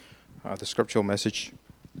The scriptural message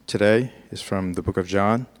today is from the book of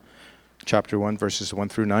John, chapter 1, verses 1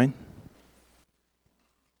 through 9.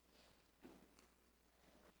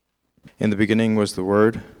 In the beginning was the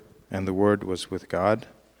Word, and the Word was with God,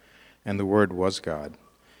 and the Word was God.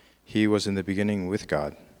 He was in the beginning with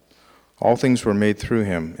God. All things were made through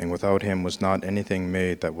him, and without him was not anything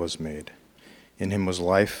made that was made. In him was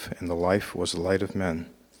life, and the life was the light of men.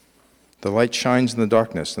 The light shines in the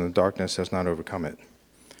darkness, and the darkness has not overcome it.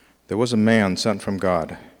 There was a man sent from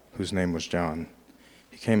God, whose name was John.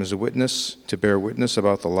 He came as a witness to bear witness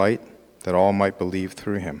about the light, that all might believe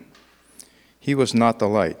through him. He was not the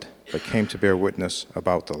light, but came to bear witness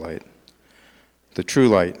about the light. The true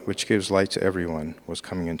light, which gives light to everyone, was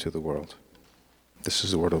coming into the world. This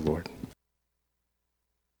is the word of the Lord.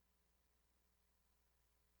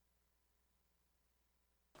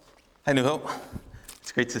 Hi, New Hope.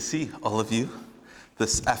 It's great to see all of you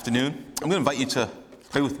this afternoon. I'm going to invite you to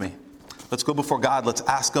pray with me. Let's go before God. Let's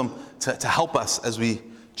ask him to help us as we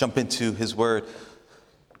jump into his word.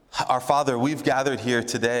 Our Father, we've gathered here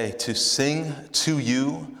today to sing to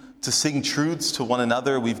you, to sing truths to one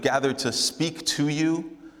another. We've gathered to speak to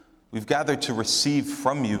you. We've gathered to receive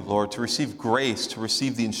from you, Lord, to receive grace, to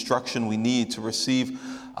receive the instruction we need, to receive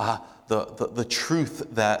the truth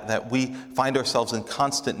that we find ourselves in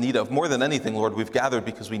constant need of. More than anything, Lord, we've gathered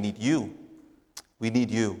because we need you. We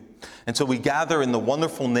need you. And so we gather in the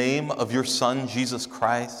wonderful name of your Son, Jesus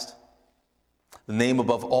Christ, the name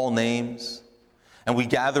above all names. And we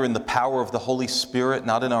gather in the power of the Holy Spirit,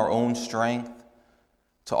 not in our own strength,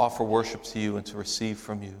 to offer worship to you and to receive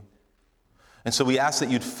from you. And so we ask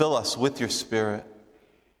that you'd fill us with your Spirit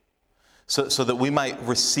so that we might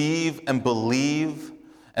receive and believe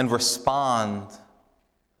and respond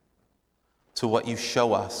to what you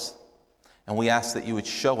show us. And we ask that you would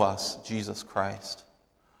show us Jesus Christ.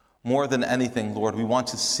 More than anything, Lord, we want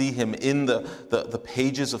to see him in the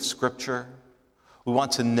pages of Scripture. We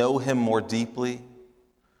want to know him more deeply.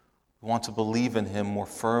 We want to believe in him more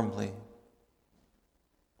firmly.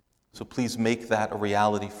 So please make that a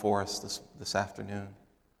reality for us this afternoon.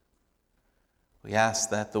 We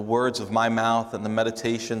ask that the words of my mouth and the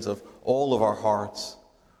meditations of all of our hearts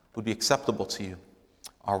would be acceptable to you,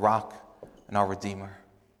 our rock and our Redeemer.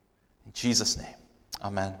 In Jesus' name,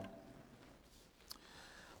 amen.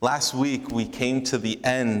 Last week, we came to the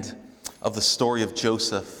end of the story of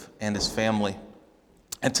Joseph and his family.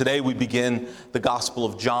 And today we begin the Gospel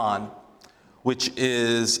of John, which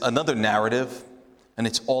is another narrative, and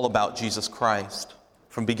it's all about Jesus Christ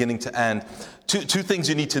from beginning to end. Two things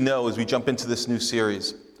you need to know as we jump into this new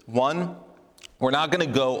series. One, we're not going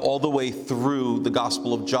to go all the way through the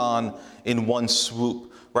Gospel of John in one swoop.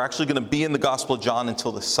 We're actually going to be in the Gospel of John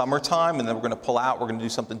until the summertime, and then we're going to pull out. We're going to do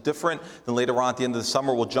something different. Then later on at the end of the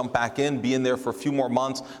summer, we'll jump back in, be in there for a few more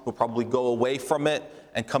months. We'll probably go away from it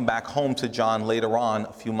and come back home to John later on,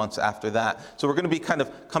 a few months after that. So we're going to be kind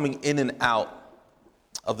of coming in and out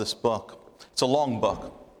of this book. It's a long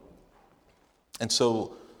book. And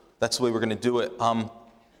so that's the way we're going to do it.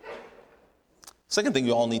 Second thing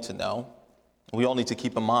you all need to know, we all need to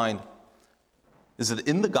keep in mind, is that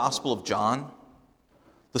in the Gospel of John,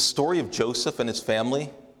 the story of Joseph and his family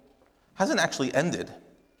hasn't actually ended.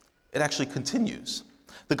 It actually continues.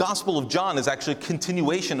 The Gospel of John is actually a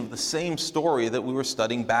continuation of the same story that we were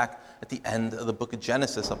studying back at the end of the book of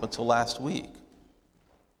Genesis up until last week.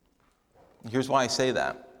 Here's why I say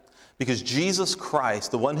that. Because Jesus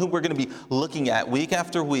Christ, the one who we're going to be looking at week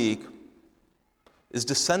after week, is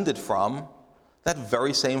descended from that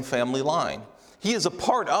very same family line. He is a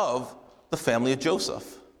part of the family of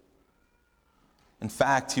Joseph. In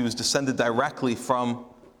fact, he was descended directly from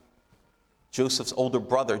Joseph's older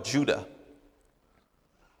brother, Judah.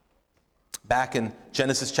 Back in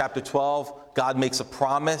Genesis chapter 12, God makes a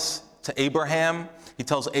promise to Abraham. He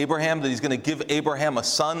tells Abraham that he's going to give Abraham a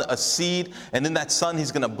son, a seed, and in that son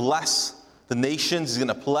he's going to bless the nations, he's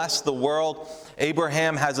going to bless the world.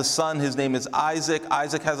 Abraham has a son, his name is Isaac.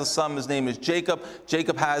 Isaac has a son, his name is Jacob.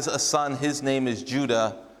 Jacob has a son, his name is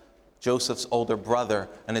Judah, Joseph's older brother.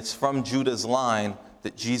 And it's from Judah's line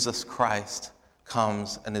that Jesus Christ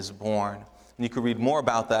comes and is born. And you can read more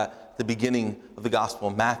about that at the beginning of the Gospel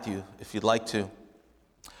of Matthew, if you'd like to.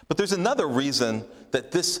 But there's another reason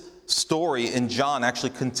that this story in John actually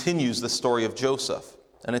continues the story of Joseph.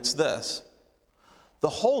 And it's this. The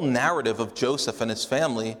whole narrative of Joseph and his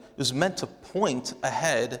family is meant to point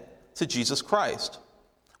ahead to Jesus Christ.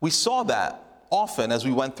 We saw that often as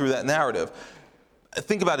we went through that narrative.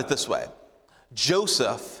 Think about it this way.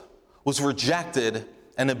 Joseph was rejected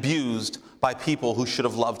and abused by people who should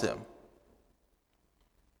have loved him.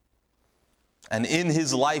 And in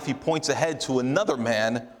his life, he points ahead to another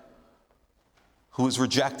man who was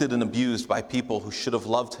rejected and abused by people who should have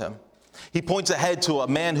loved him. He points ahead to a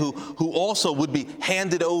man who also would be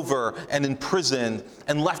handed over and imprisoned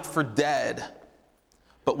and left for dead,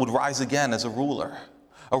 but would rise again as a ruler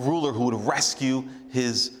who would rescue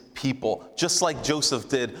his people, just like Joseph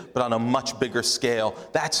did, but on a much bigger scale.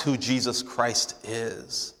 That's who Jesus Christ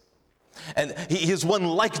is. And he is one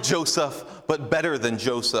like Joseph, but better than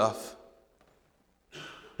Joseph.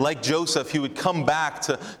 Like Joseph, he would come back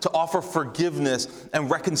to offer forgiveness and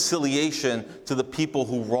reconciliation to the people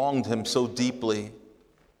who wronged him so deeply.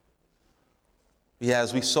 Yeah,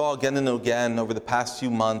 as we saw again and again over the past few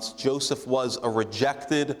months, Joseph was a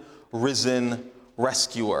rejected, risen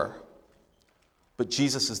rescuer. But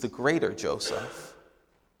Jesus is the greater Joseph.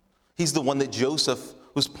 He's the one that Joseph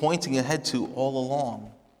was pointing ahead to all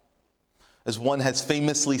along. As one has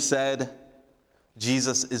famously said,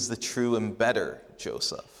 Jesus is the true and better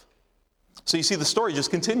Joseph. So you see, the story just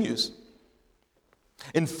continues.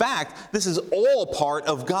 In fact, this is all part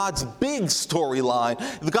of God's big storyline,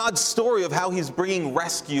 God's story of how he's bringing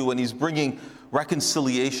rescue and he's bringing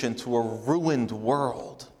reconciliation to a ruined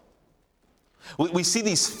world. We see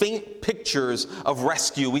these faint pictures of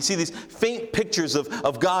rescue. We see these faint pictures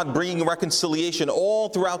of God bringing reconciliation all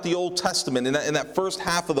throughout the Old Testament in that first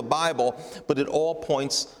half of the Bible, but it all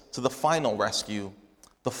points to the final rescue,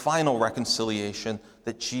 the final reconciliation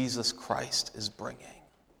that Jesus Christ is bringing.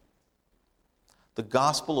 The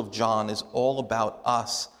Gospel of John is all about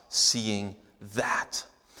us seeing that,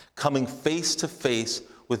 coming face to face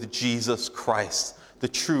with Jesus Christ, the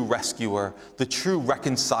true rescuer, the true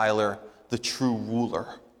reconciler, the true ruler.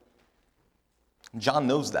 John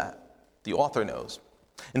knows that. The author knows.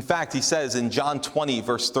 In fact, he says in John 20,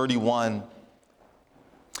 verse 31,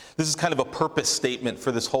 this is kind of a purpose statement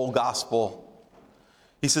for this whole gospel.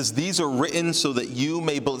 He says, these are written so that you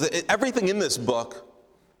may believe. Everything in this book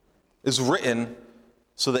is written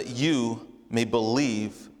so that you may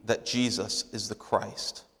believe that Jesus is the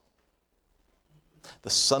Christ, the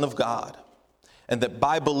Son of God, and that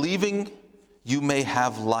by believing you may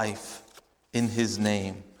have life in his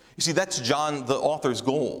name. You see, that's John, the author's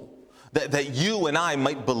goal, that you and I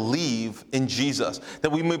might believe in Jesus,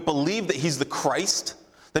 that we might believe that he's the Christ.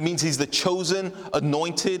 That means he's the chosen,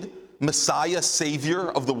 anointed Messiah, Savior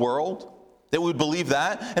of the world, that we would believe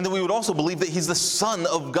that, and that we would also believe that he's the Son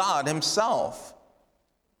of God himself.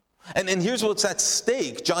 And here's what's at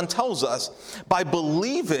stake. John tells us, by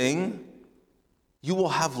believing, you will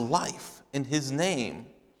have life in his name.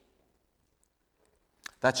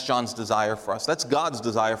 That's John's desire for us. That's God's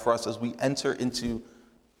desire for us as we enter into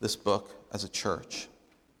this book as a church.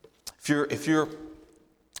 If you're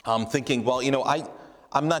thinking, well,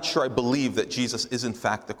 I'm not sure I believe that Jesus is in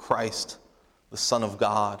fact the Christ, the Son of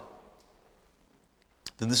God,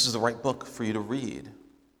 then this is the right book for you to read.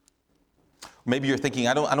 Maybe you're thinking,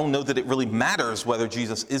 I don't know that it really matters whether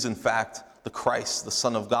Jesus is in fact the Christ, the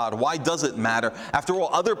Son of God. Why does it matter? After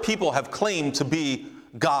all, other people have claimed to be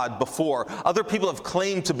God before. Other people have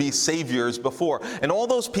claimed to be saviors before. And all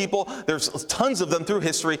those people, there's tons of them through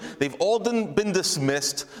history. They've all been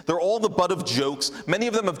dismissed. They're all the butt of jokes. Many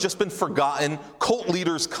of them have just been forgotten. Cult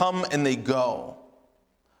leaders come and they go.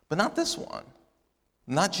 But not this one.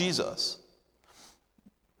 Not Jesus.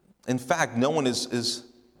 In fact, no one has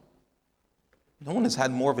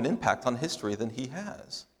had more of an impact on history than he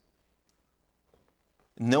has.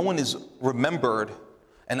 No one is remembered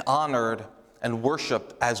and honored and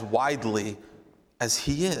worshiped as widely as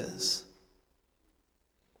he is.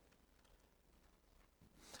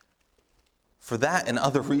 For that and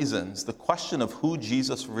other reasons, the question of who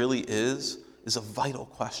Jesus really is a vital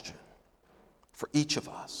question for each of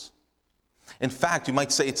us. In fact, you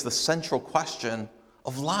might say it's the central question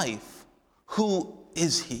of life. Who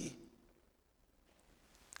is he?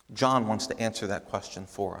 John wants to answer that question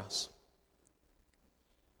for us.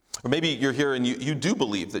 Or maybe you're here and you do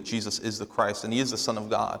believe that Jesus is the Christ and he is the Son of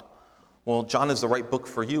God. Well, John is the right book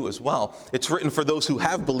for you as well. It's written for those who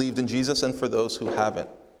have believed in Jesus and for those who haven't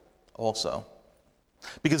also.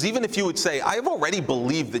 Because even if you would say, I've already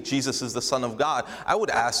believed that Jesus is the Son of God, I would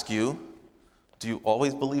ask you, do you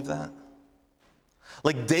always believe that?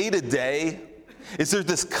 Like day to day, is there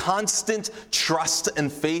this constant trust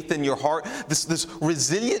and faith in your heart? This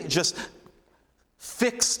resilient, just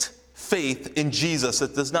fixed faith in Jesus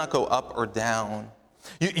that does not go up or down?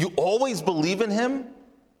 You always believe in him?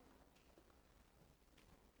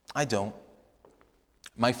 I don't.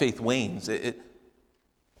 My faith wanes. It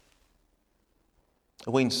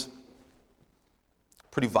wanes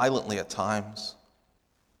pretty violently at times.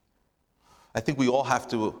 I think we all have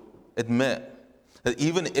to admit That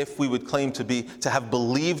even if we would claim to have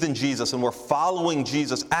believed in Jesus and we're following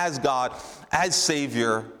Jesus as God, as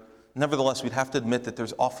Savior, nevertheless, we'd have to admit that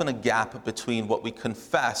there's often a gap between what we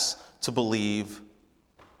confess to believe,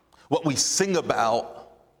 what we sing about.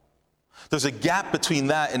 There's a gap between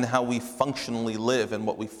that and how we functionally live and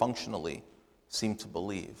what we functionally seem to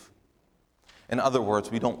believe. In other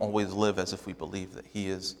words, we don't always live as if we believe that He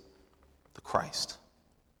is the Christ,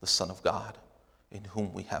 the Son of God, in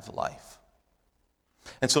whom we have life.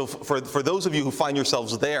 And so for those of you who find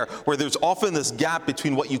yourselves there, where there's often this gap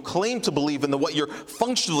between what you claim to believe and what you're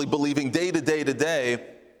functionally believing day to day to day,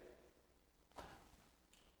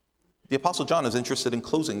 the Apostle John is interested in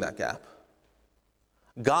closing that gap.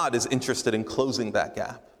 God is interested in closing that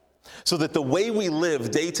gap, so that the way we live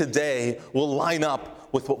day to day will line up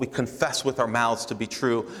with what we confess with our mouths to be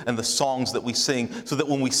true and the songs that we sing, so that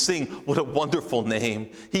when we sing, what a wonderful name,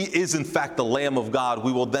 He is in fact the Lamb of God,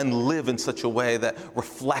 we will then live in such a way that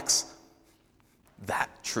reflects that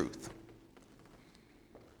truth.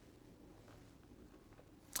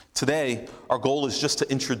 Today, our goal is just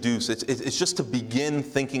to introduce, it's just to begin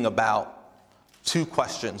thinking about two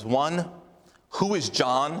questions. One, who is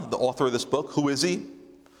John, the author of this book? Who is he?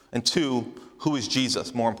 And two, who is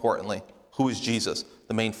Jesus? More importantly, who is Jesus?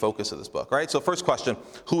 The main focus of this book. All right, so first question,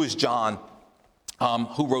 who is John?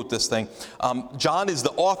 Who wrote this thing? John is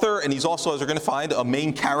the author, and he's also, as we're going to find, a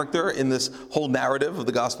main character in this whole narrative of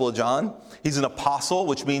the Gospel of John. He's an apostle,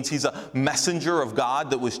 which means he's a messenger of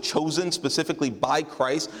God that was chosen specifically by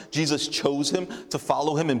Christ. Jesus chose him to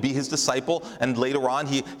follow him and be his disciple, and later on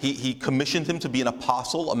he commissioned him to be an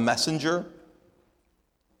apostle, a messenger.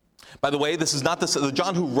 By the way, this is not the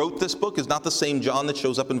John who wrote this book is not the same John that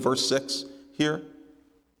shows up in verse 6 here.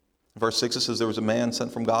 In verse 6 it says there was a man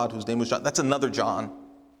sent from God whose name was John. That's another John.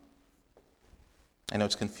 I know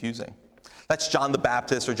it's confusing. That's John the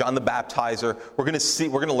Baptist or John the Baptizer. We're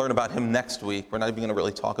going to learn about him next week. We're not even going to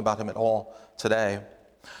really talk about him at all today.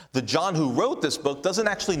 The John who wrote this book doesn't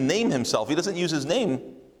actually name himself. He doesn't use his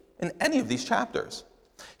name in any of these chapters.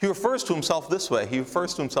 He refers to himself this way. He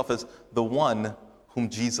refers to himself as the one whom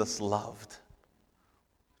Jesus loved.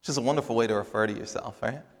 Which is a wonderful way to refer to yourself,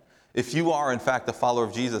 right? If you are, in fact, a follower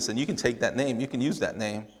of Jesus, and you can take that name, you can use that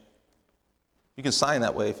name. You can sign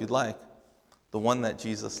that way if you'd like. The one that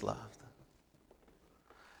Jesus loved.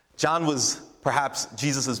 John was perhaps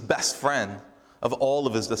Jesus' best friend of all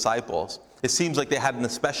of his disciples. It seems like they had an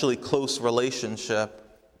especially close relationship.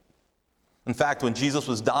 In fact, when Jesus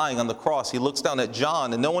was dying on the cross, he looks down at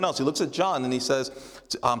John and no one else. He looks at John and he says,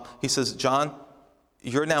 John,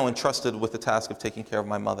 you're now entrusted with the task of taking care of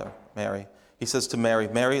my mother, Mary. He says to Mary,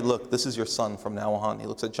 Mary, look, this is your son from now on. He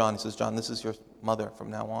looks at John, he says, John, this is your mother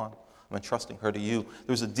from now on. I'm entrusting her to you.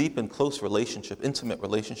 There's a deep and close relationship, intimate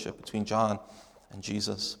relationship between John and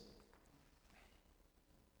Jesus.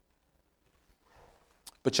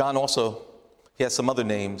 But John also, he has some other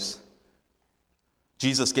names.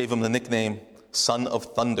 Jesus gave him the nickname Son of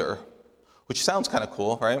Thunder, which sounds kind of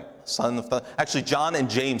cool, right? Son of Thunder. Actually, John and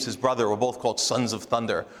James, his brother, were both called Sons of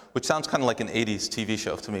Thunder, which sounds kind of like an 80s TV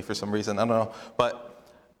show to me for some reason. I don't know. But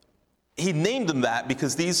he named them that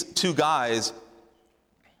because these two guys,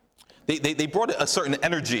 they brought a certain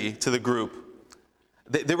energy to the group.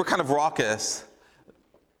 They were kind of raucous.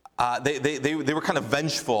 They were kind of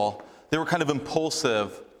vengeful. They were kind of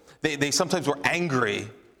impulsive. They sometimes were angry.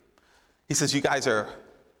 He says, you're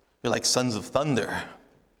like sons of thunder.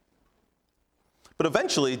 But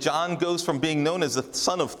eventually, John goes from being known as the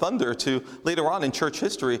son of thunder to, later on in church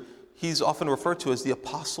history, he's often referred to as the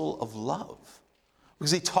apostle of love.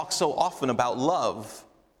 Because he talks so often about love.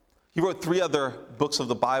 He wrote 3 other books of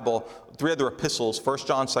the Bible, 3 other epistles, 1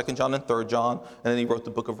 John, 2 John, and 3 John, and then he wrote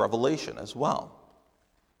the book of Revelation as well.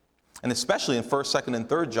 And especially in 1, 2, and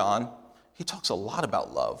 3 John, he talks a lot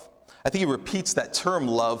about love. I think he repeats that term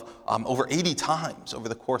love over 80 times over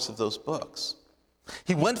the course of those books.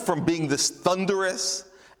 He went from being this thunderous,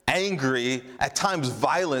 angry, at times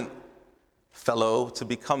violent fellow to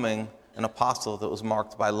becoming an apostle that was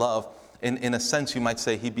marked by love. In a sense, you might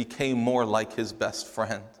say he became more like his best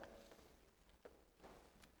friend.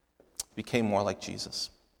 Became more like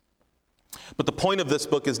Jesus. But the point of this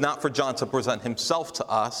book is not for John to present himself to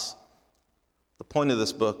us. The point of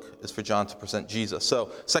this book is for John to present Jesus.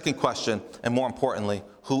 So, second question, and more importantly,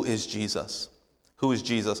 who is Jesus? Who is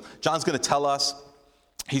Jesus? John's going to tell us.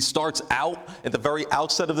 He starts out at the very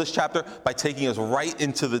outset of this chapter by taking us right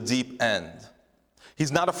into the deep end.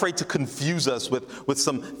 He's not afraid to confuse us with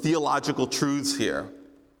some theological truths here.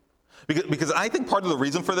 Because I think part of the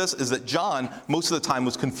reason for this is that John, most of the time,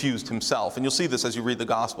 was confused himself. And you'll see this as you read the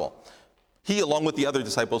gospel. He, along with the other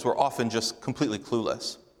disciples, were often just completely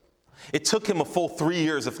clueless. It took him a full 3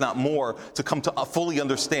 years, if not more, to come to fully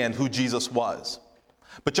understand who Jesus was.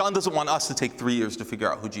 But John doesn't want us to take 3 years to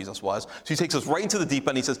figure out who Jesus was. So he takes us right into the deep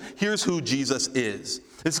end. He says, here's who Jesus is.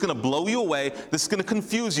 This is going to blow you away. This is going to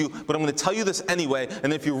confuse you, but I'm going to tell you this anyway.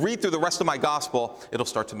 And if you read through the rest of my gospel, it'll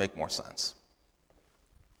start to make more sense.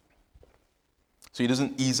 So he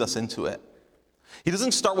doesn't ease us into it. He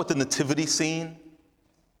doesn't start with the nativity scene.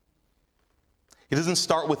 He doesn't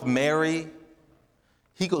start with Mary.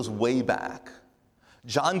 He goes way back.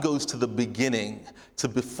 John goes to the beginning, to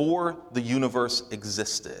before the universe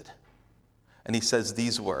existed. And he says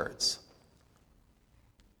these words.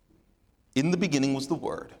 In the beginning was the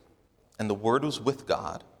Word, and the Word was with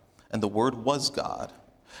God, and the Word was God.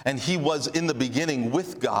 And he was in the beginning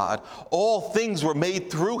with God. All things were made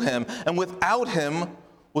through him, and without him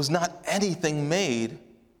was not anything made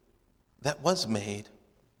that was made.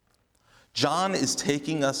 John is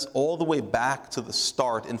taking us all the way back to the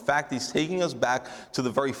start. In fact, he's taking us back to the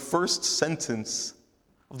very first sentence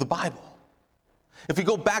of the Bible. If we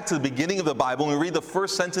go back to the beginning of the Bible and we read the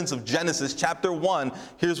first sentence of Genesis chapter 1,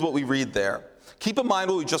 here's what we read there. Keep in mind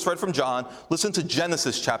what we just read from John. Listen to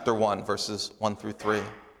Genesis chapter 1, verses 1 through 3.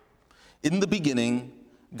 In the beginning,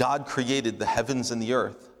 God created the heavens and the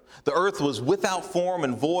earth. The earth was without form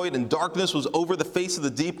and void, and darkness was over the face of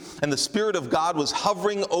the deep, and the Spirit of God was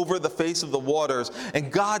hovering over the face of the waters.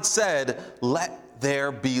 And God said, "Let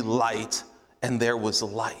there be light," and there was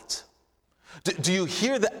light. Do you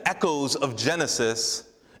hear the echoes of Genesis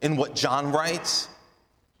in what John writes?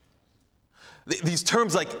 These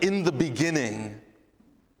terms like "in the beginning,"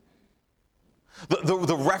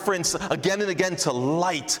 the reference again and again to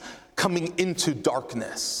light coming into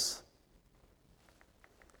darkness.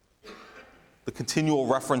 The continual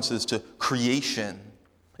references to creation.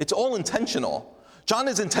 It's all intentional. John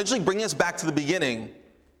is intentionally bringing us back to the beginning.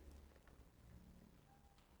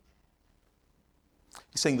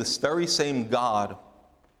 He's saying this very same God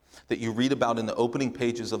that you read about in the opening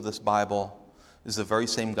pages of this Bible is the very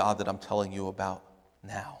same God that I'm telling you about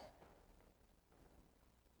now.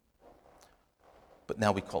 But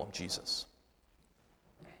now we call him Jesus.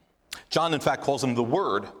 John, in fact, calls him the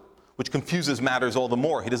Word, which confuses matters all the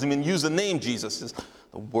more. He doesn't even use the name Jesus. It's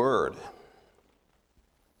the Word.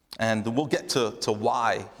 And we'll get to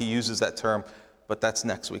why he uses that term, but that's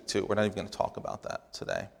next week too. We're not even going to talk about that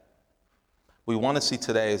today. What we want to see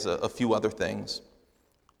today is a few other things.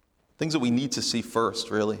 Things that we need to see first,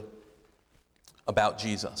 really, about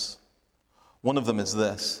Jesus. One of them is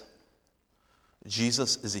this.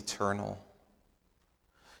 Jesus is eternal.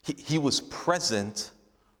 He was present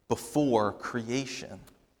before creation.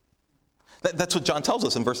 That's what John tells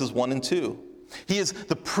us in verses 1 and 2. He is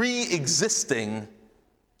the pre-existing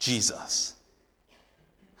Jesus.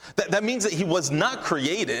 That means that he was not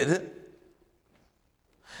created.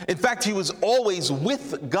 In fact, he was always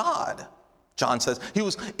with God, John says. He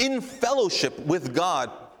was in fellowship with God.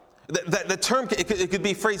 That term, it could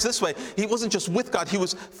be phrased this way. He wasn't just with God, he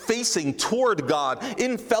was facing toward God,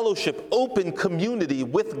 in fellowship, open community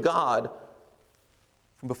with God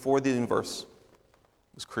from before the universe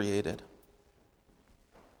was created.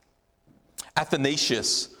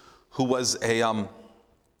 Athanasius, who was a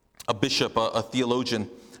bishop, a theologian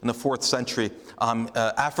in the 4th century,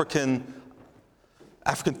 African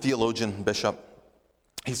theologian bishop,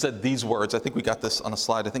 he said these words. I think we got this on a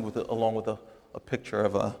slide, I think along with a picture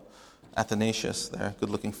of Athanasius there,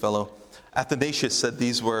 good-looking fellow. Athanasius said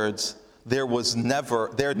these words, there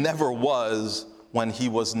never was when he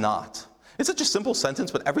was not. It's such a simple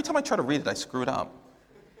sentence, but every time I try to read it, I screw it up.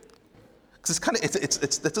 Because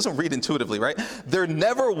it doesn't read intuitively, right? There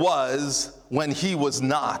never was when he was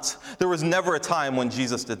not. There was never a time when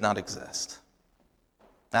Jesus did not exist.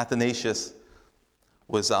 Athanasius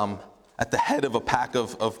was at the head of a pack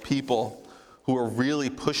of people who were really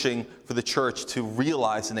pushing for the church to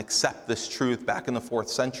realize and accept this truth back in the 4th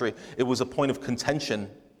century. It was a point of contention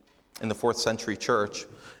in the 4th century church.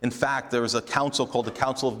 In fact, there was a council called the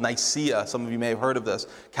Council of Nicaea. Some of you may have heard of this.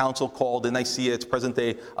 Council called in Nicaea, it's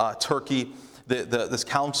present-day Turkey. This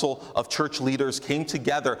council of church leaders came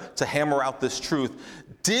together to hammer out this truth.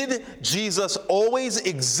 Did Jesus always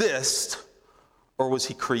exist, or was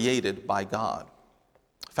he created by God?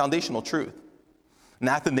 Foundational truth. And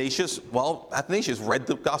Athanasius read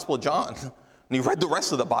the Gospel of John, and he read the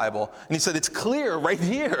rest of the Bible, and he said, it's clear right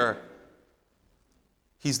here.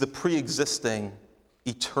 He's the pre-existing,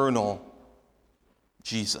 eternal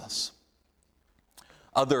Jesus.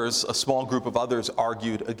 Others, a small group of others,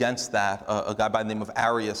 argued against that. A guy by the name of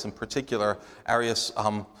Arius in particular. Arius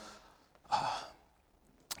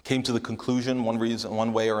came to the conclusion,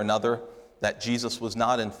 one way or another, that Jesus was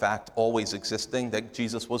not, in fact, always existing, that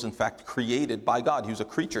Jesus was, in fact, created by God. He was a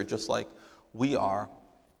creature just like we are.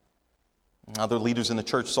 Other leaders in the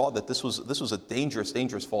church saw that this was a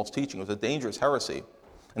dangerous false teaching. It was a dangerous heresy,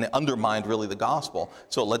 and it undermined really the gospel.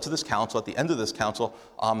 So it led to this council. At the end of this council,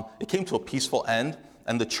 it came to a peaceful end,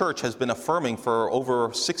 and the church has been affirming for over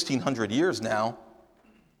 1,600 years now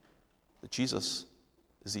that Jesus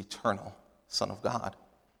is the eternal Son of God.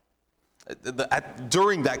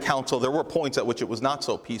 During that council, there were points at which it was not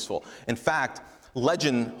so peaceful. In fact,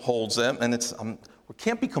 legend holds it, and we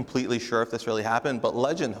can't be completely sure if this really happened, but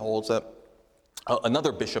legend holds that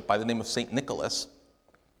another bishop by the name of St. Nicholas,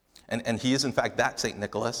 and he is in fact that St.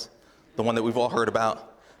 Nicholas, the one that we've all heard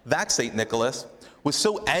about, that St. Nicholas was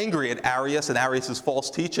so angry at Arius and Arius'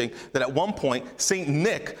 false teaching that at one point, St.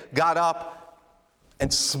 Nick got up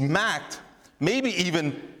and smacked, maybe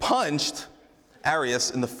even punched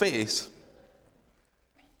Arius in the face.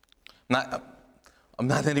 I'm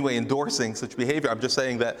not in any way endorsing such behavior. I'm just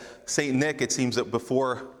saying that St. Nick, it seems that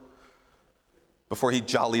before he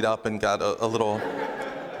jollied up and got a little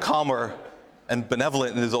calmer and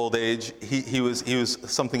benevolent in his old age, he was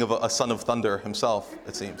something of a son of thunder himself,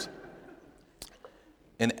 it seems.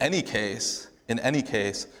 In any case,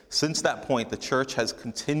 since that point, the church has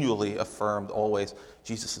continually affirmed always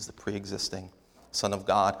Jesus is the pre-existing Son of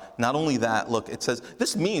God. Not only that, look, it says,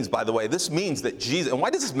 this means that Jesus, and why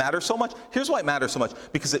does this matter so much? Here's why it matters so much.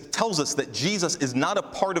 Because it tells us that Jesus is not a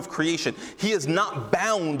part of creation. He is not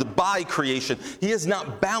bound by creation. He is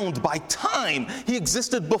not bound by time. He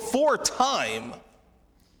existed before time.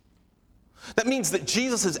 That means that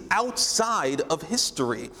Jesus is outside of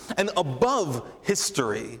history and above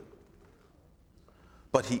history.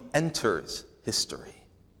 But he enters history.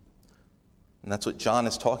 And that's what John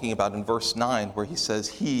is talking about in verse 9, where he says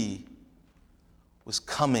he was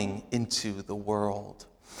coming into the world.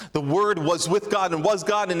 The Word was with God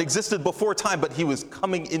and existed before time, but he was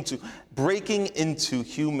breaking into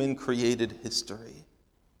human created history.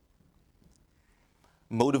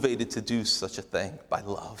 Motivated to do such a thing by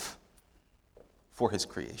love for his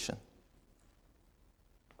creation.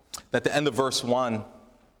 At the end of verse 1,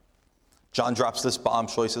 John drops this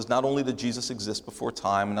bombshell. He says, not only did Jesus exist before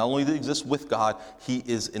time, and not only did he exist with God, he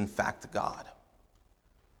is in fact God.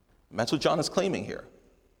 And that's what John is claiming here.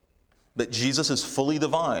 That Jesus is fully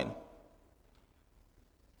divine.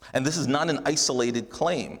 And this is not an isolated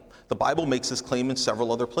claim. The Bible makes this claim in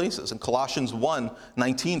several other places. In Colossians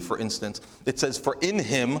 1:19, for instance, it says, for in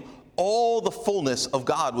him all the fullness of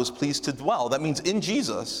God was pleased to dwell. That means in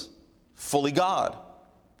Jesus, fully God.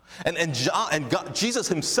 And Jesus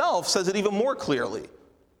himself says it even more clearly.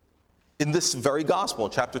 In this very gospel,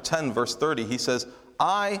 chapter 10, verse 30, he says,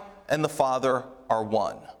 I and the Father are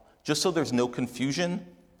one. Just so there's no confusion,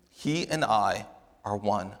 he and I are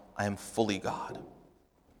one. I am fully God.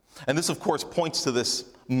 And this, of course, points to this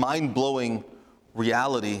mind-blowing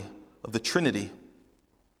reality of the Trinity.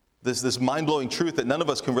 This mind-blowing truth that none of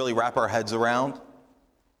us can really wrap our heads around.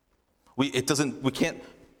 We can't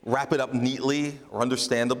wrap it up neatly or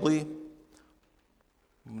understandably.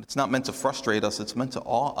 It's not meant to frustrate us. It's meant to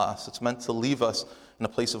awe us. It's meant to leave us in a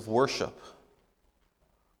place of worship.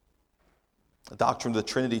 The doctrine of the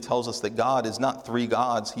Trinity tells us that God is not three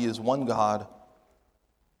gods. He is one God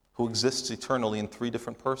who exists eternally in three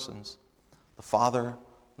different persons: the Father,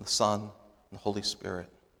 and the Son, and the Holy Spirit,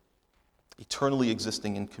 eternally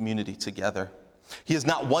existing in community together. He is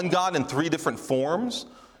not one God in three different forms.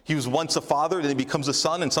 He was once a father, then he becomes a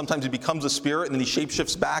son, and sometimes he becomes a spirit, and then he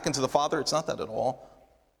shapeshifts back into the Father. It's not that at all.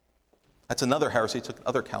 That's another heresy. It took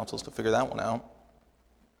other councils to figure that one out.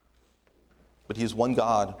 But he is one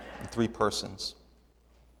God in three persons.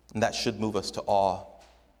 And that should move us to awe,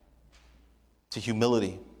 to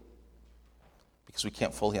humility, because we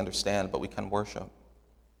can't fully understand, but we can worship.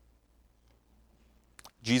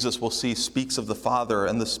 Jesus, we'll see, speaks of the Father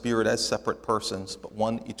and the Spirit as separate persons, but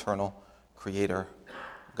one eternal Creator,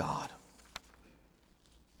 God.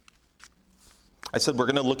 I said we're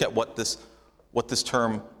going to look at what this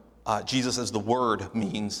term, Jesus as the Word,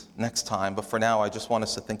 means next time, but for now I just want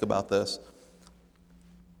us to think about this.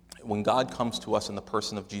 When God comes to us in the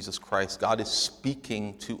person of Jesus Christ, God is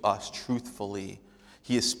speaking to us truthfully.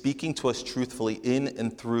 He is speaking to us truthfully in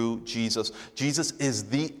and through Jesus. Jesus is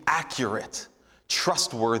the accurate,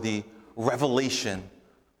 trustworthy revelation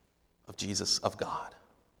of Jesus, of God.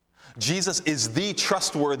 Jesus is the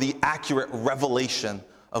trustworthy, accurate revelation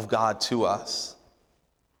of God to us.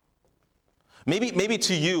 Maybe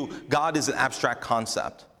to you, God is an abstract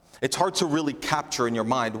concept. It's hard to really capture in your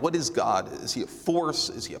mind. What is God? Is he a force?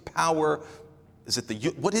 Is he a power?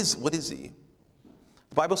 What is he?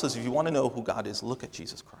 The Bible says if you want to know who God is, look at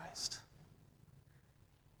Jesus Christ.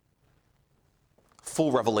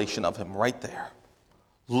 full revelation of him right there.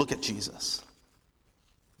 Look at Jesus.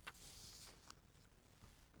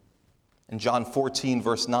 In John 14,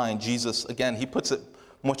 verse 9, Jesus, again, he puts it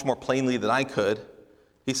much more plainly than I could.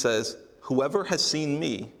 He says, "Whoever has seen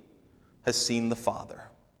me has seen the Father."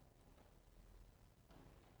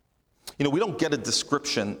 You know, we don't get a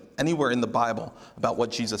description anywhere in the Bible about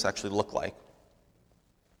what Jesus actually looked like.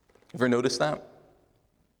 You ever noticed that?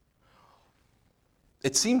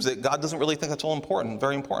 It seems that God doesn't really think that's all important,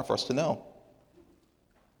 very important for us to know.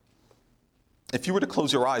 If you were to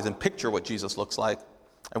close your eyes and picture what Jesus looks like,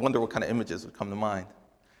 I wonder what kind of images would come to mind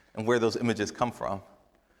and where those images come from.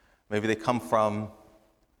 Maybe they come from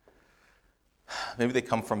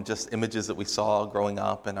just images that we saw growing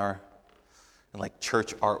up in like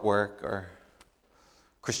church artwork or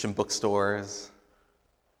Christian bookstores.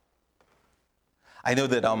 I know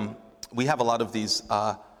that we have a lot of these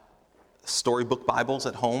storybook Bibles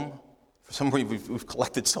at home. For some reason, we've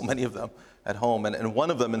collected so many of them at home. And one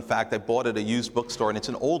of them, in fact, I bought at a used bookstore, and it's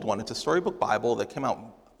an old one. It's a storybook Bible that came out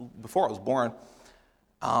before I was born.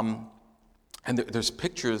 And there's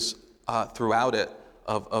pictures throughout it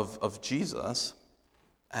of Jesus.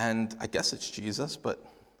 And I guess it's Jesus, but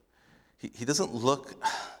he doesn't look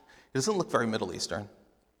very Middle Eastern.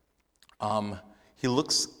 He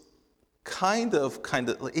looks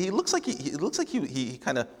he looks like he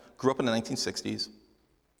kind of grew up in the 1960s.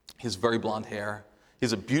 He has very blonde hair. He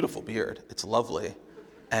has a beautiful beard. It's lovely.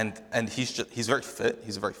 And he's very fit.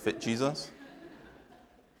 He's a very fit Jesus.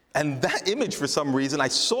 And that image, for some reason, I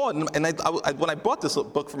saw it, and when I bought this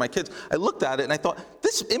book for my kids, I looked at it and I thought,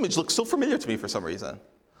 this image looks so familiar to me for some reason.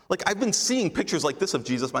 Like, I've been seeing pictures like this of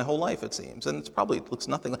Jesus my whole life, it seems, and it looks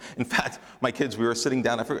nothing like. In fact, my kids, we were sitting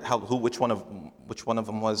down. I forget which one of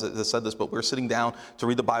them was that said this, but we were sitting down to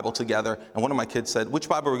read the Bible together, and one of my kids said, "Which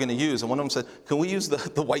Bible are we going to use?" And one of them said, "Can we use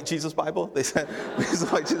the white Jesus Bible?" They said, "We use the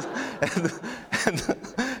white Jesus."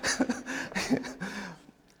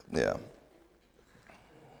 Yeah.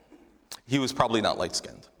 He was probably not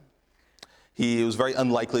light-skinned. It was very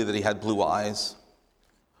unlikely that he had blue eyes.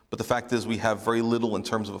 But the fact is, we have very little in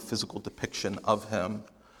terms of a physical depiction of him.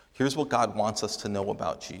 Here's what God wants us to know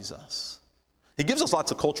about Jesus. He gives us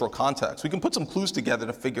lots of cultural context. We can put some clues together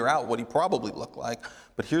to figure out what he probably looked like.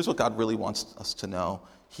 But here's what God really wants us to know.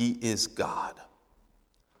 He is God.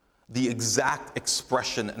 The exact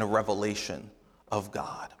expression and a revelation of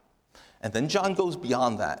God. And then John goes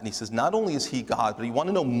beyond that, and he says, not only is he God, but you want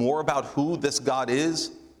to know more about who this God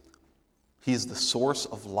is? He is the source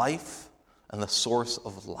of life and the source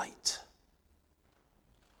of light.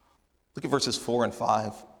 Look at verses 4 and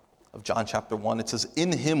 5 of John chapter 1. It says,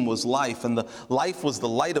 "In him was life, and the life was the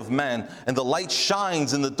light of men, and the light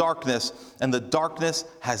shines in the darkness, and the darkness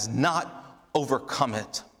has not overcome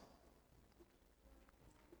it."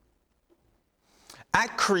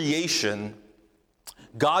 At creation,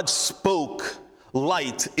 God spoke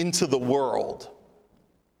light into the world.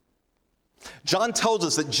 John tells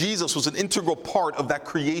us that Jesus was an integral part of that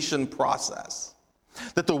creation process,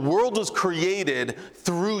 that the world was created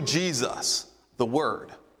through Jesus, the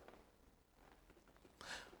Word.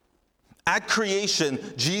 At creation,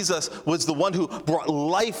 Jesus was the one who brought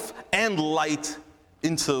life and light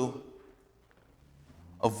into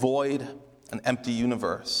a void, an empty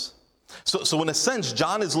universe. So in a sense,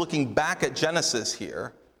 John is looking back at Genesis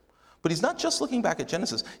here, but he's not just looking back at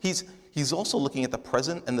Genesis. He's also looking at the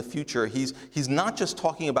present and the future. He's not just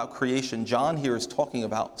talking about creation. John here is talking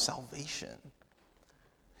about salvation.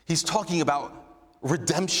 He's talking about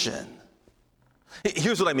redemption.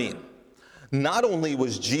 Here's what I mean. Not only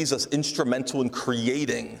was Jesus instrumental in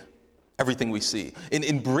creating everything we see,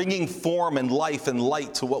 in bringing form and life and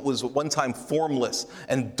light to what was at one time formless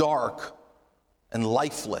and dark and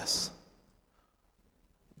lifeless,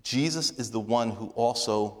 Jesus is the one who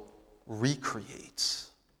also recreates.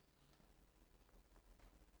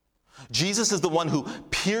 Jesus is the one who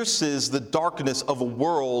pierces the darkness of a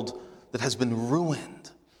world that has been ruined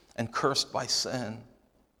and cursed by sin.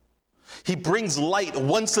 He brings light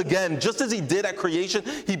once again, just as he did at creation.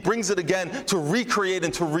 He brings it again to recreate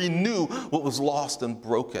and to renew what was lost and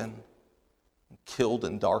broken, killed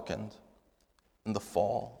and darkened in the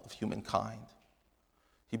fall of humankind.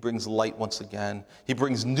 He brings light once again. He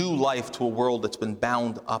brings new life to a world that's been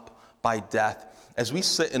bound up by death. As we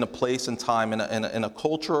sit in a place and time, in a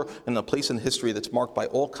culture, in a place in history that's marked by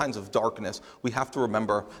all kinds of darkness, we have to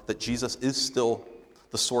remember that Jesus is still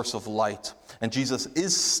the source of light. And Jesus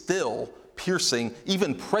is still piercing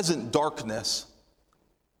even present darkness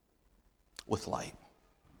with light.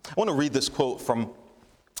 I want to read this quote from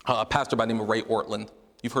a pastor by the name of Ray Ortlund.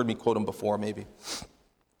 You've heard me quote him before, maybe.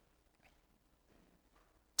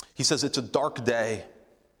 He says it's a dark day,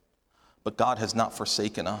 but God has not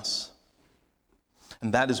forsaken us.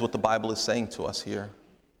 And that is what the Bible is saying to us here.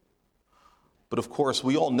 But of course,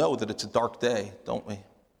 we all know that it's a dark day, don't we?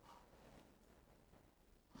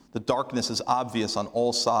 The darkness is obvious on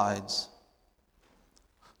all sides.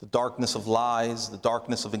 The darkness of lies, the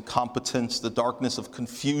darkness of incompetence, the darkness of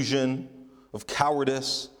confusion, of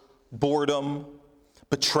cowardice, boredom,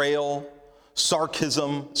 betrayal,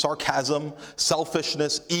 sarcasm,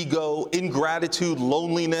 selfishness, ego, ingratitude,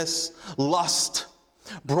 loneliness, lust,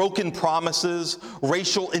 broken promises,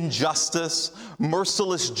 racial injustice,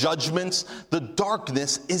 merciless judgments. The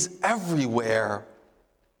darkness is everywhere.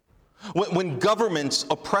 When governments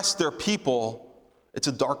oppress their people, it's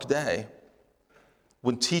a dark day.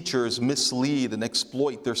 When teachers mislead and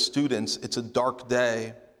exploit their students, it's a dark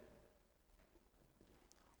day.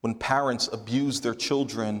 When parents abuse their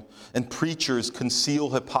children, and preachers conceal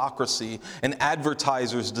hypocrisy, and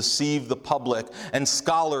advertisers deceive the public, and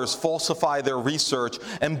scholars falsify their research,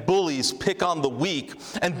 and bullies pick on the weak,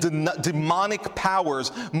 and demonic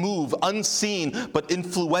powers move unseen but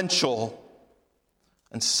influential,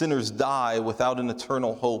 and sinners die without an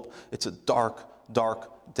eternal hope, it's a dark,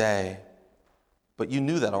 dark day. But you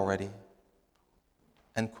knew that already.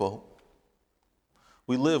 End quote.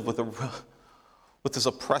 We live with this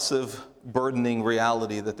oppressive, burdening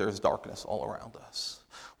reality that there's darkness all around us.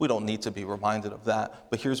 We don't need to be reminded of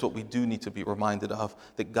that, but here's what we do need to be reminded of,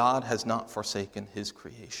 that God has not forsaken his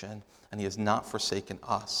creation, and he has not forsaken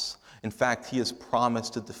us. In fact, he has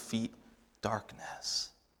promised to defeat darkness.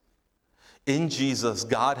 In Jesus,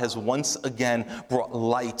 God has once again brought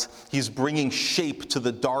light. He's bringing shape to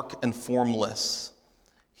the dark and formless.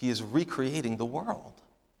 He is recreating the world.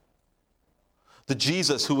 The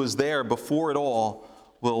Jesus who was there before it all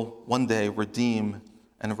will one day redeem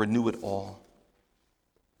and renew it all.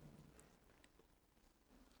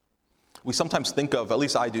 We sometimes think of, at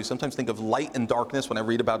least I do, sometimes think of light and darkness when I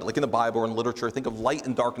read about it, like in the Bible or in literature. I think of light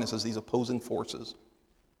and darkness as these opposing forces.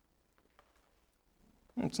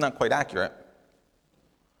 It's not quite accurate.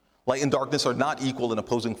 Light and darkness are not equal in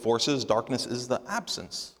opposing forces. Darkness is the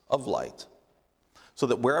absence of light. So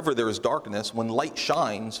that wherever there is darkness, when light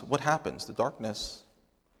shines, what happens? The darkness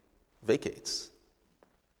vacates.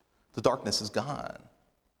 The darkness is gone.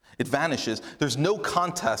 It vanishes. There's no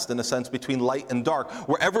contest, in a sense, between light and dark.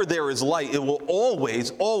 Wherever there is light, it will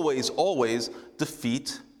always, always, always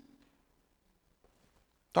defeat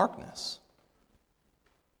darkness.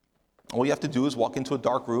 All you have to do is walk into a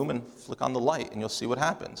dark room and flick on the light, and you'll see what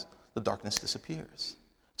happens. The darkness disappears.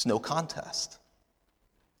 It's no contest.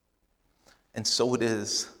 And so it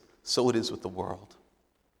is with the world.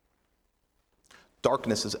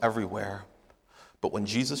 Darkness is everywhere. But when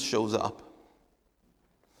Jesus shows up,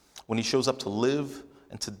 when he shows up to live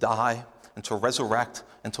and to die and to resurrect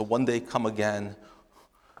and to one day come again,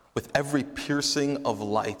 with every piercing of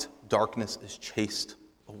light, darkness is chased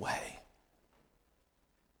away.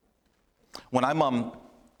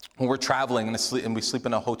 When we're traveling and we sleep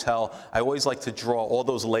in a hotel, I always like to draw all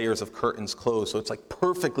those layers of curtains closed so it's like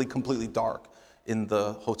perfectly, completely dark in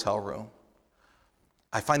the hotel room.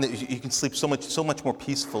 I find that you can sleep so much more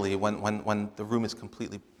peacefully when the room is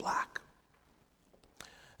completely black.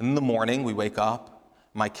 And in the morning, we wake up.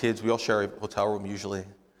 My kids, we all share a hotel room usually,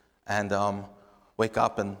 and wake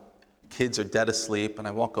up and kids are dead asleep, and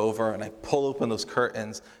I walk over and I pull open those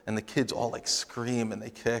curtains, and the kids all like scream and they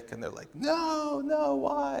kick, and they're like, no,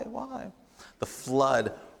 why? The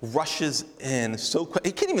flood rushes in so quick.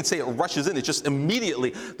 You can't even say it rushes in. It's just immediately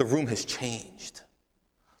the room has changed.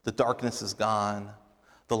 The darkness is gone.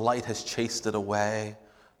 The light has chased it away.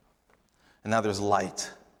 And now there's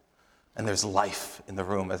light, and there's life in the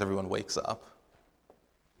room as everyone wakes up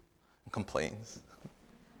and complains.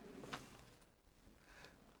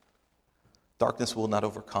 Darkness will not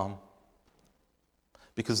overcome,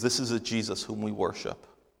 because this is a Jesus whom we worship.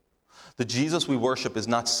 The Jesus we worship is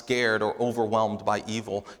not scared or overwhelmed by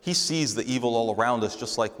evil. He sees the evil all around us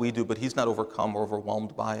just like we do, but he's not overcome or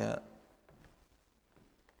overwhelmed by it.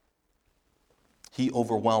 He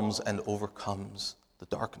overwhelms and overcomes the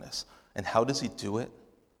darkness. And how does he do it?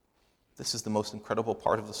 This is the most incredible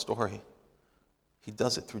part of the story. He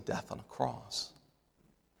does it through death on a cross.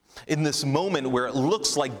 In this moment where it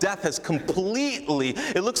looks like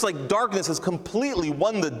it looks like darkness has completely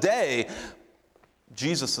won the day,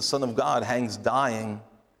 Jesus, the Son of God, hangs dying.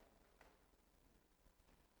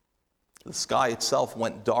 The sky itself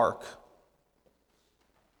went dark.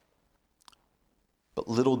 But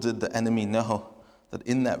little did the enemy know that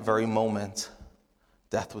in that very moment,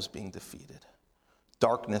 death was being defeated.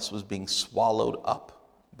 Darkness was being swallowed up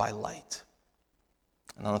by light.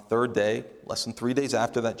 And on the third day, less than 3 days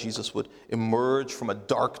after that, Jesus would emerge from a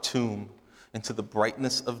dark tomb into the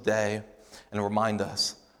brightness of day and remind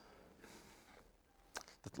us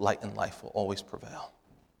that light and life will always prevail.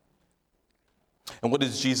 And what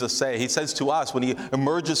does Jesus say? He says to us, when he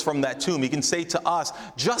emerges from that tomb, he can say to us,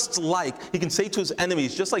 he can say to his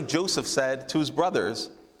enemies, just like Joseph said to his brothers,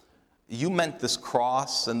 you meant this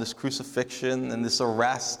cross and this crucifixion and this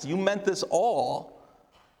arrest, you meant this all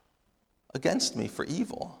against me for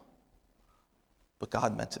evil. But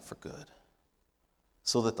God meant it for good,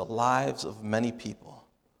 so that the lives of many people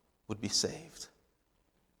would be saved.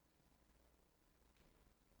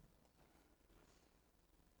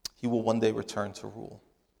 He will one day return to rule.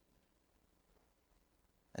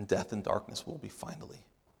 And death and darkness will be finally,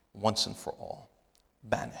 once and for all,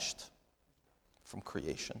 banished from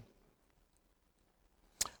creation.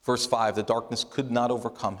 Verse 5, the darkness could not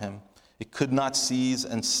overcome him. It could not seize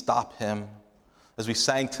and stop him. As we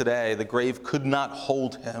sang today, the grave could not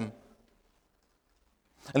hold him.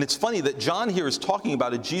 And it's funny that John here is talking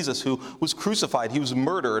about a Jesus who was crucified. He was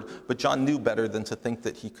murdered, but John knew better than to think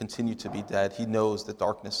that he continued to be dead. He knows that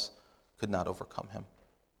darkness could not overcome him.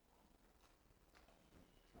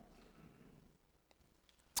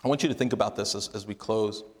 I want you to think about this as we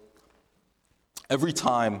close. Every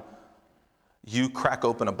time you crack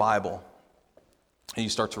open a Bible and you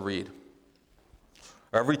start to read,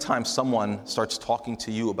 or every time someone starts talking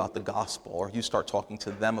to you about the gospel, or you start talking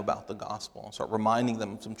to them about the gospel, and start reminding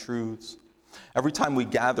them of some truths, every time we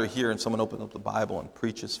gather here and someone opens up the Bible and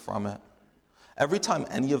preaches from it, every time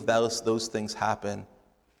any of those things happen,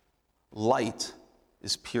 light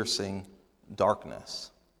is piercing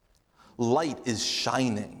darkness. Light is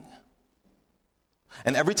shining.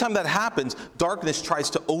 And every time that happens, darkness tries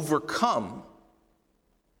to overcome.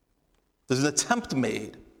 There's an attempt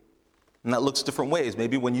made. And that looks different ways.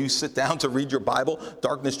 Maybe when you sit down to read your Bible,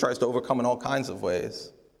 darkness tries to overcome in all kinds of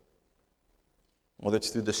ways. Whether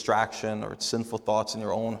it's through distraction, or it's sinful thoughts in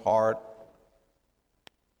your own heart,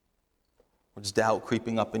 or it's doubt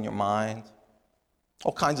creeping up in your mind.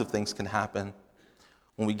 All kinds of things can happen.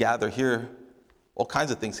 When we gather here, all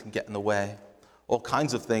kinds of things can get in the way. All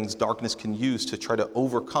kinds of things darkness can use to try to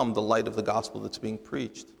overcome the light of the gospel that's being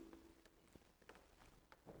preached.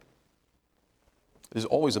 There's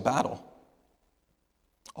always a battle.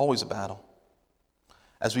 Always a battle.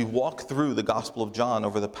 As we walk through the Gospel of John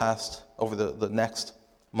over the next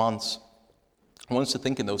months, I want us to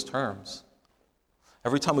think in those terms.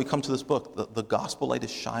 Every time we come to this book, the gospel light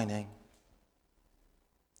is shining.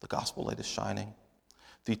 The gospel light is shining.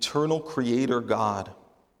 The eternal creator God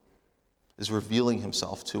is revealing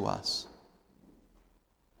himself to us.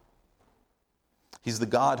 He's the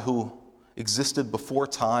God who existed before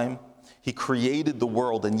time. He created the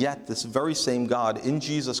world, and yet this very same God in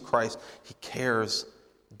Jesus Christ, he cares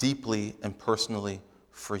deeply and personally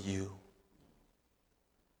for you.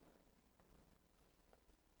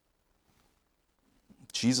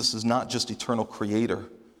 Jesus is not just eternal creator,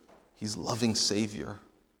 he's loving Savior.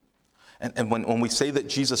 And when we say that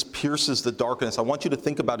Jesus pierces the darkness, I want you to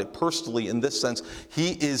think about it personally in this sense.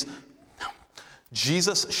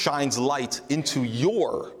 Jesus shines light into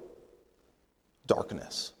your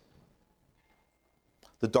darkness.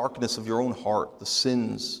 The darkness of your own heart, the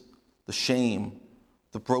sins, the shame,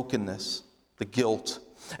 the brokenness, the guilt.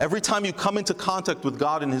 Every time you come into contact with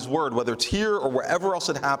God and his word, whether it's here or wherever else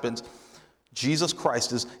it happens, Jesus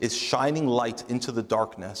Christ is shining light into the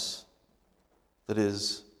darkness that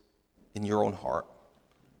is in your own heart.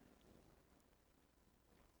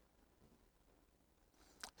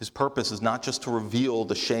 His purpose is not just to reveal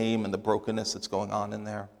the shame and the brokenness that's going on in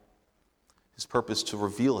there. His purpose is to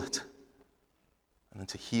reveal it and then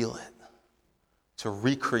to heal it, to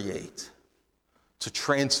recreate, to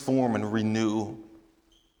transform and renew.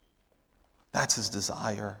 That's his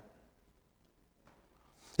desire.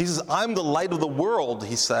 He says, I'm the light of the world,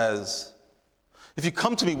 he says. If you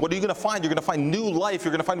come to me, what are you going to find? You're going to find new life.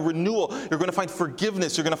 You're going to find renewal. You're going to find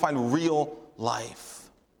forgiveness. You're going to find real life.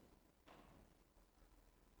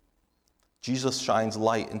 Jesus shines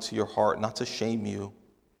light into your heart, not to shame you,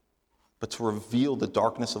 but to reveal the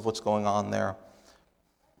darkness of what's going on there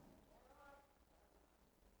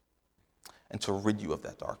and to rid you of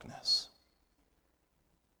that darkness.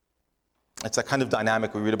 It's that kind of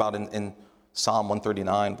dynamic we read about in Psalm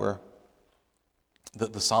 139, where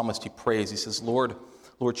the psalmist, he prays, he says, Lord,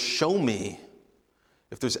 show me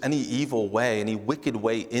if there's any evil way, any wicked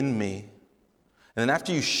way in me. And then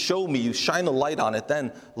after you show me, you shine a light on it,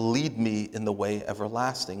 then lead me in the way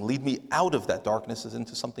everlasting. Lead me out of that darkness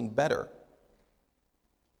into something better.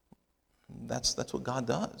 That's what God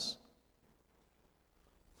does.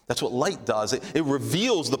 That's what light does. It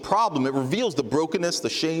reveals the problem. It reveals the brokenness, the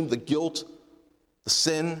shame, the guilt, the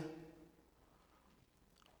sin,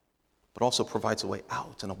 but also provides a way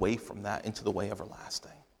out and away from that into the way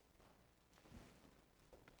everlasting.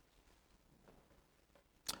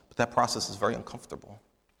 But that process is very uncomfortable.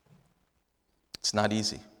 It's not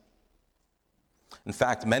easy. In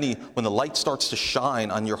fact, when the light starts to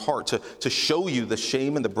shine on your heart, to show you the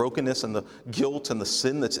shame and the brokenness and the guilt and the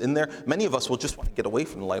sin that's in there, many of us will just want to get away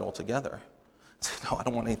from the light altogether. Say, no, I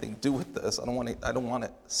don't want anything to do with this. I don't want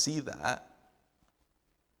to see that.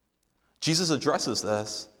 Jesus addresses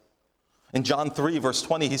this. In John 3, verse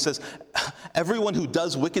 20, he says, everyone who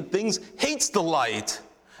does wicked things hates the light,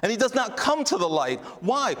 and he does not come to the light.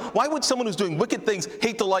 Why? Why would someone who's doing wicked things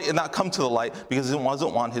hate the light and not come to the light? Because he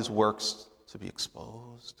doesn't want his works to be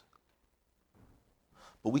exposed.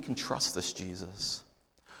 But we can trust this Jesus.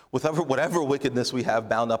 Whatever wickedness we have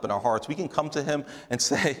bound up in our hearts, we can come to him and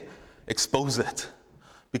say, expose it.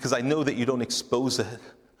 Because I know that you don't expose it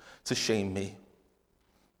to shame me,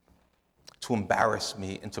 to embarrass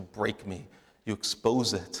me, and to break me. You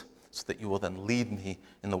expose it so that you will then lead me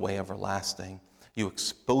in the way everlasting. You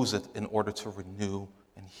expose it in order to renew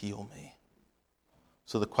and heal me.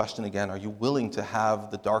 So the question again, are you willing to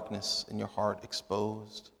have the darkness in your heart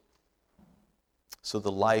exposed so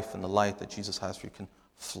the life and the light that Jesus has for you can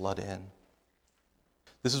flood in?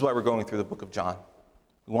 This is why we're going through the book of John.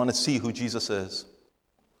 We want to see who Jesus is.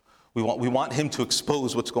 We want him to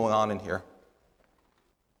expose what's going on in here.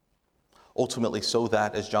 Ultimately, so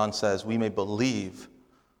that, as John says, we may believe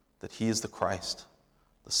that he is the Christ,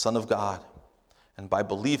 the Son of God, and by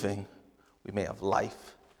believing, we may have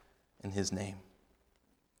life in his name.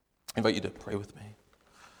 I invite you to pray with me.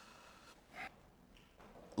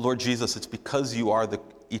 Lord Jesus, it's because you are the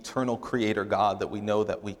eternal creator God that we know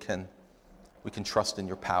that we can trust in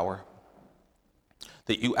your power,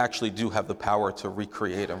 that you actually do have the power to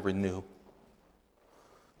recreate and renew.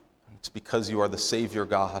 It's because you are the Savior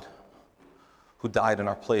God who died in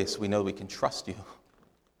our place, we know we can trust you.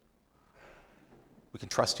 We can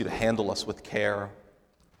trust you to handle us with care,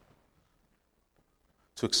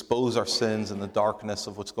 to expose our sins and the darkness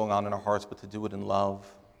of what's going on in our hearts, but to do it in love,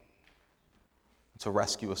 to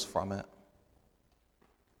rescue us from it.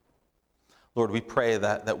 Lord, we pray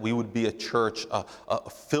that we would be a church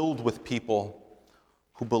filled with people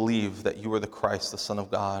who believe that you are the Christ, the Son of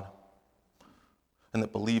God, and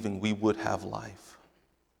that believing we would have life.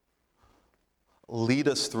 Lead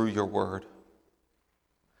us through your word.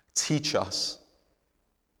 Teach us.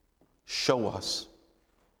 Show us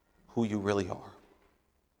who you really are.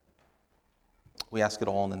 We ask it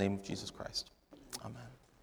all in the name of Jesus Christ. Amen.